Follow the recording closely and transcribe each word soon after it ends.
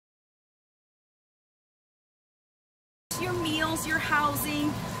your meals, your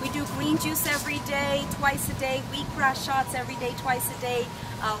housing. We do green juice every day, twice a day, wheatgrass shots every day, twice a day.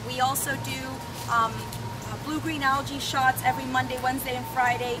 We also do blue-green algae shots every Monday, Wednesday, and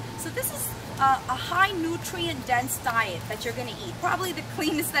Friday. So this is a high nutrient dense diet that you're going to eat. Probably the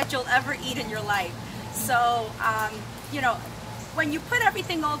cleanest that you'll ever eat in your life. So, you know, when you put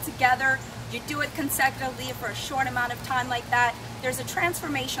everything all together, you do it consecutively for a short amount of time like that, there's a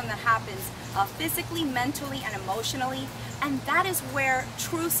transformation that happens physically, mentally, and emotionally, and that is where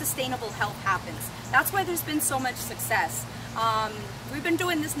true sustainable health happens. That's why there's been so much success. We've been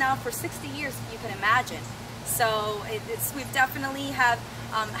doing this now for 60 years, if you can imagine. So we've definitely have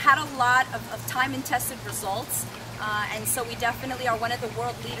had a lot of time and tested results, and so we definitely are one of the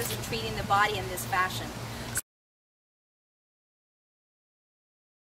world leaders in treating the body in this fashion.